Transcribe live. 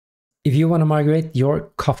If you want to migrate your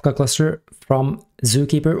Kafka cluster from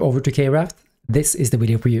ZooKeeper over to KRaft, this is the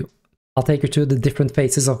video for you. I'll take you through the different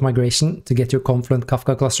phases of migration to get your Confluent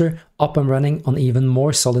Kafka cluster up and running on even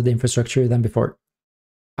more solid infrastructure than before.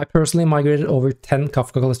 I personally migrated over 10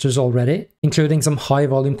 Kafka clusters already, including some high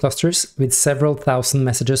volume clusters with several thousand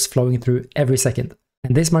messages flowing through every second.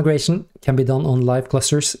 And this migration can be done on live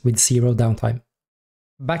clusters with zero downtime.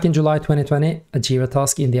 Back in July 2020, a Jira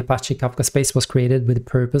task in the Apache Kafka space was created with the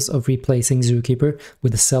purpose of replacing ZooKeeper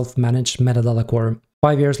with a self-managed metadata quorum.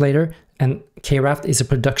 5 years later, and KRaft is a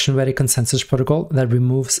production-ready consensus protocol that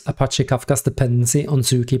removes Apache Kafka's dependency on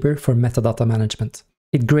ZooKeeper for metadata management.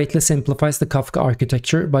 It greatly simplifies the Kafka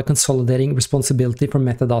architecture by consolidating responsibility for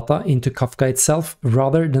metadata into Kafka itself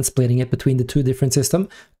rather than splitting it between the two different systems,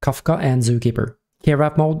 Kafka and ZooKeeper.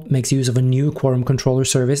 KRaft mode makes use of a new quorum controller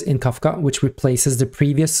service in Kafka, which replaces the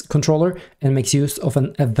previous controller and makes use of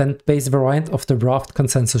an event-based variant of the Raft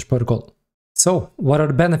consensus protocol. So, what are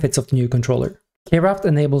the benefits of the new controller? KRaft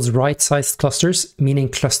enables right-sized clusters, meaning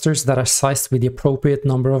clusters that are sized with the appropriate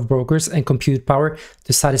number of brokers and compute power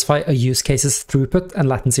to satisfy a use case's throughput and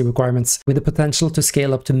latency requirements, with the potential to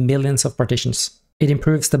scale up to millions of partitions. It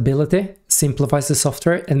improves stability, simplifies the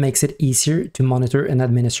software, and makes it easier to monitor and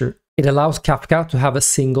administer. It allows Kafka to have a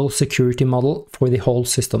single security model for the whole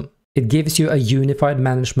system. It gives you a unified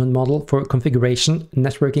management model for configuration,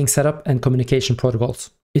 networking setup, and communication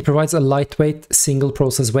protocols. It provides a lightweight,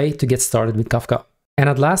 single-process way to get started with Kafka. And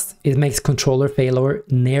at last, it makes controller failover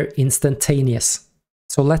near instantaneous.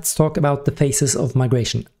 So let's talk about the phases of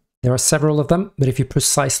migration. There are several of them, but if you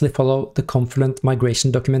precisely follow the Confluent migration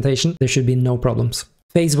documentation, there should be no problems.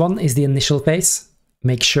 Phase 1 is the initial phase.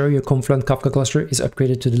 Make sure your Confluent Kafka cluster is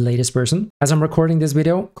upgraded to the latest version. As I'm recording this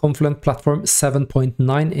video, Confluent Platform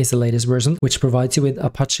 7.9 is the latest version, which provides you with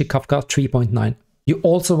Apache Kafka 3.9. You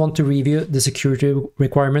also want to review the security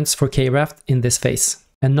requirements for KRaft in this phase.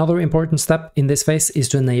 Another important step in this phase is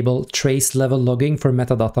to enable trace level logging for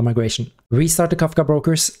metadata migration. Restart the Kafka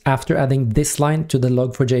brokers after adding this line to the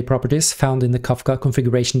log4j properties found in the Kafka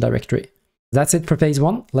configuration directory. That's it for phase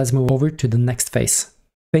 1. Let's move over to the next phase.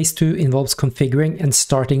 Phase 2 involves configuring and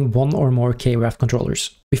starting one or more KRaft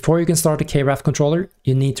controllers. Before you can start a KRaft controller,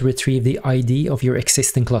 you need to retrieve the ID of your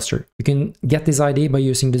existing cluster. You can get this ID by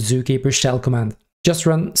using the ZooKeeper shell command. Just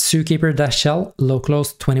run zookeeper-shell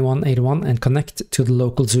localhost 2181 and connect to the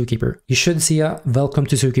local ZooKeeper. You should see a welcome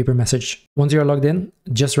to ZooKeeper message. Once you are logged in,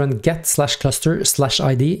 just run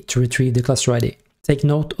get/cluster/ID to retrieve the cluster ID. Take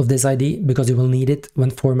note of this ID because you will need it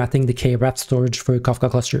when formatting the KRaft storage for your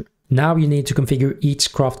Kafka cluster. Now you need to configure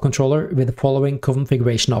each KRaft controller with the following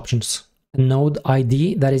configuration options. A node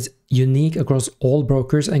ID that is unique across all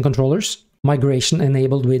brokers and controllers. Migration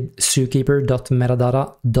enabled with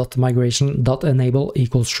zookeeper.metadata.migration.enable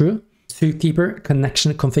equals true. ZooKeeper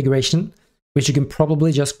connection configuration, which you can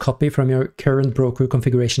probably just copy from your current broker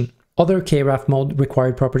configuration. Other KRaft mode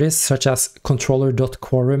required properties such as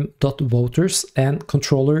controller.quorum.voters and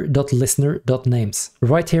controller.listener.names.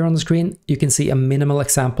 Right here on the screen, you can see a minimal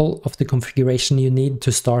example of the configuration you need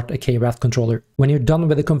to start a KRaft controller. When you're done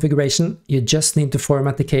with the configuration, you just need to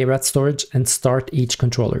format the KRaft storage and start each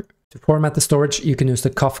controller. To format the storage, you can use the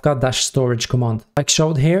Kafka-storage command. Like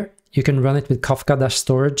showed here, you can run it with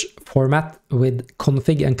Kafka-storage format with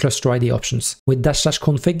config and cluster ID options. With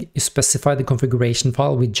 --config, you specify the configuration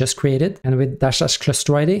file we just created, and with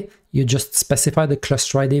 --cluster ID, you just specify the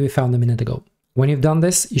cluster ID we found a minute ago. When you've done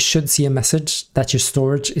this, you should see a message that your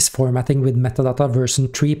storage is formatting with metadata version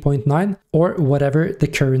 3.9 or whatever the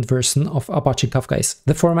current version of Apache Kafka is.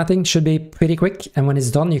 The formatting should be pretty quick, and when it's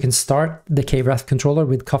done, you can start the KRaft controller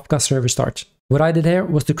with Kafka server start. What I did here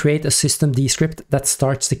was to create a systemd script that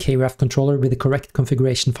starts the KRaft controller with the correct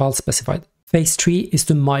configuration file specified. Phase 3 is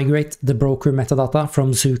to migrate the broker metadata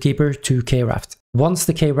from ZooKeeper to KRaft. Once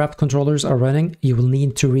the KRaft controllers are running, you will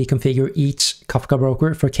need to reconfigure each Kafka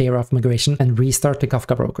broker for KRaft migration and restart the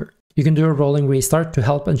Kafka broker. You can do a rolling restart to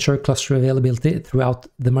help ensure cluster availability throughout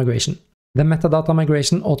the migration. The metadata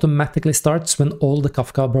migration automatically starts when all the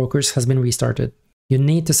Kafka brokers has been restarted. You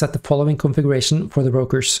need to set the following configuration for the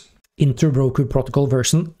brokers. Interbroker protocol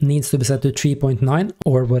version needs to be set to 3.9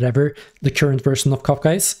 or whatever the current version of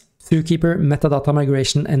Kafka is. ZooKeeper metadata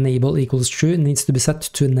migration enable equals true needs to be set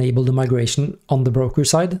to enable the migration on the broker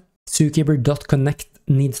side. ZooKeeper.connect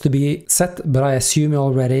needs to be set, but I assume you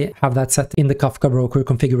already have that set in the Kafka broker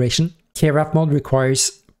configuration. KRaft mode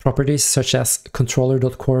requires properties such as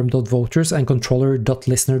controller.quorum.voters and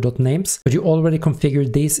controller.listener.names, but you already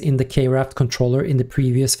configured these in the KRaft controller in the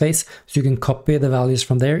previous phase, so you can copy the values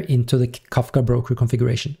from there into the Kafka broker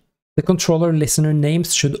configuration. The controller listener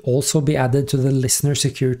names should also be added to the listener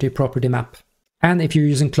security property map. And if you're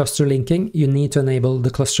using cluster linking, you need to enable the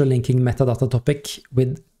cluster linking metadata topic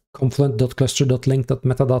with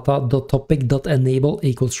confluent.cluster.link.metadata.topic.enable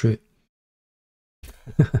equals true.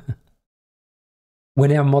 When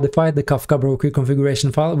you have modified the Kafka broker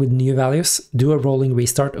configuration file with new values, do a rolling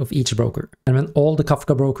restart of each broker. And when all the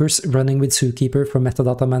Kafka brokers running with ZooKeeper for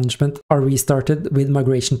metadata management are restarted with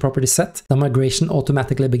migration property set, the migration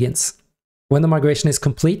automatically begins. When the migration is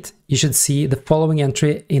complete, you should see the following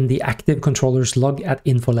entry in the active controllers log at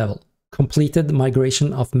info level. Completed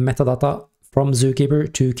migration of metadata from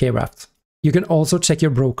ZooKeeper to KRaft. You can also check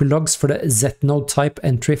your broker logs for the znode type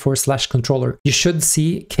entry for /controller. You should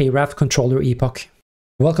see KRaft controller epoch.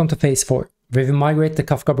 Welcome to phase 4, where we migrate the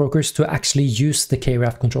Kafka brokers to actually use the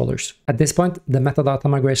KRaft controllers. At this point, the metadata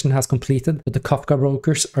migration has completed, but the Kafka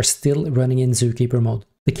brokers are still running in ZooKeeper mode.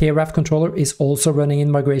 The KRaft controller is also running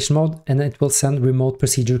in migration mode, and it will send remote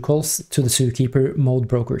procedure calls to the ZooKeeper mode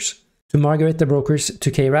brokers. To migrate the brokers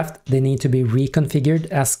to KRaft, they need to be reconfigured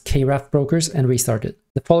as KRaft brokers and restarted.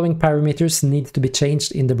 The following parameters need to be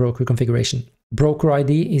changed in the broker configuration. Broker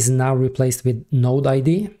ID is now replaced with node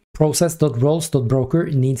ID. Process.roles.broker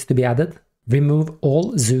needs to be added. Remove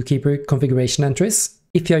all ZooKeeper configuration entries.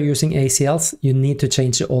 If you are using ACLs, you need to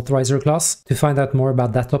change the authorizer class. To find out more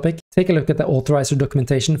about that topic, take a look at the authorizer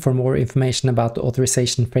documentation for more information about the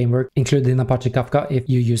authorization framework included in Apache Kafka if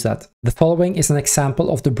you use that. The following is an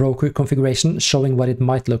example of the broker configuration showing what it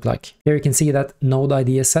might look like. Here you can see that node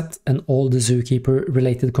ID is set and all the ZooKeeper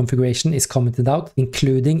related configuration is commented out,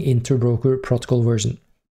 including interbroker protocol version.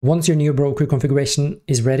 Once your new broker configuration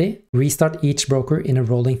is ready, restart each broker in a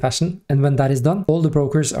rolling fashion, and when that is done, all the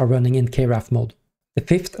brokers are running in KRaft mode. The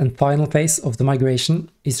fifth and final phase of the migration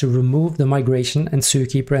is to remove the migration and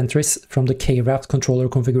ZooKeeper entries from the KRaft controller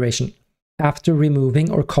configuration. After removing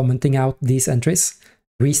or commenting out these entries,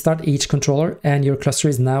 restart each controller and your cluster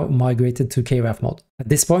is now migrated to KRaft mode. At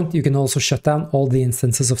this point, you can also shut down all the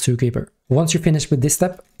instances of ZooKeeper. Once you're finished with this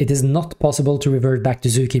step, it is not possible to revert back to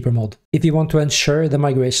ZooKeeper mode. If you want to ensure the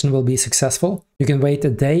migration will be successful, you can wait a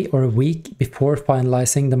day or a week before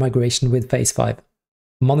finalizing the migration with phase 5.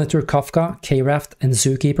 Monitor Kafka, KRaft, and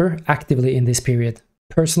ZooKeeper actively in this period.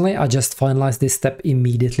 Personally, I just finalized this step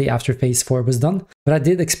immediately after phase 4 was done, but I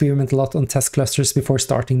did experiment a lot on test clusters before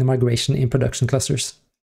starting the migration in production clusters.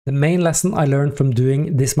 The main lesson I learned from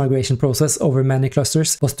doing this migration process over many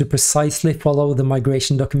clusters was to precisely follow the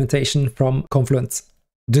migration documentation from Confluent.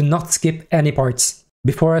 Do not skip any parts.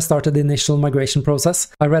 Before I started the initial migration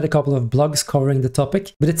process, I read a couple of blogs covering the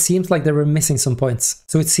topic, but it seems like they were missing some points,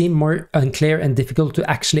 so it seemed more unclear and difficult to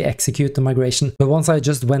actually execute the migration. But once I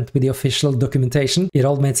just went with the official documentation, it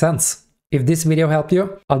all made sense. If this video helped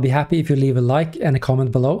you, I'll be happy if you leave a like and a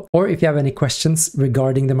comment below, or if you have any questions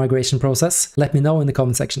regarding the migration process, let me know in the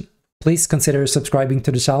comment section. Please consider subscribing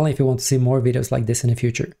to the channel if you want to see more videos like this in the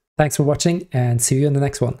future. Thanks for watching and see you in the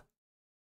next one.